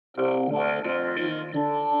The weather in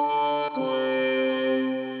Brooklyn.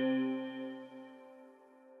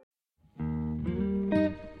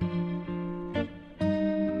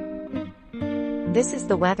 This is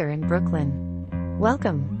the weather in Brooklyn.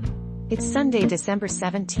 Welcome. It's Sunday, December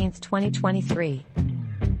 17th, 2023.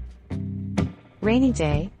 Rainy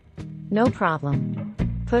day? No problem.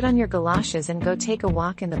 Put on your galoshes and go take a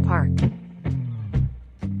walk in the park.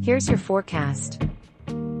 Here's your forecast.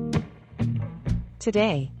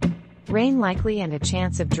 Today. Rain likely and a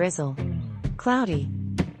chance of drizzle. Cloudy.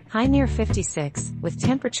 High near 56, with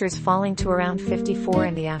temperatures falling to around 54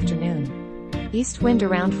 in the afternoon. East wind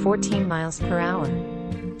around 14 miles per hour.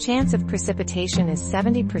 Chance of precipitation is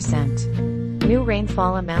 70%. New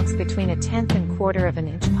rainfall amounts between a tenth and quarter of an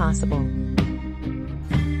inch possible.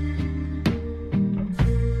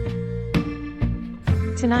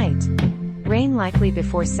 Tonight. Rain likely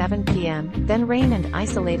before 7 p.m., then rain and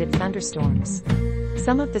isolated thunderstorms.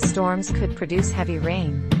 Some of the storms could produce heavy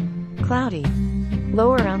rain. Cloudy.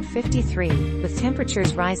 Low around 53, with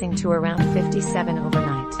temperatures rising to around 57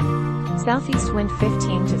 overnight. Southeast wind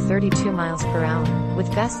 15 to 32 miles per hour,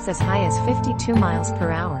 with gusts as high as 52 miles per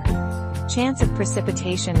hour. Chance of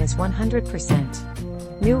precipitation is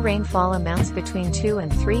 100%. New rainfall amounts between 2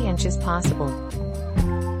 and 3 inches possible.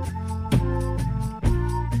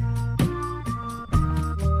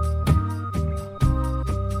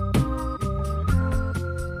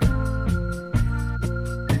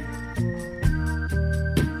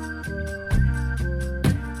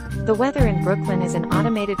 The Weather in Brooklyn is an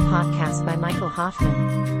automated podcast by Michael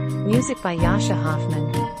Hoffman. Music by Yasha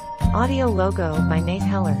Hoffman. Audio logo by Nate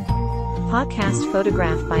Heller. Podcast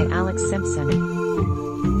photograph by Alex Simpson.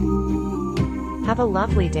 Have a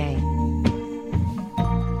lovely day.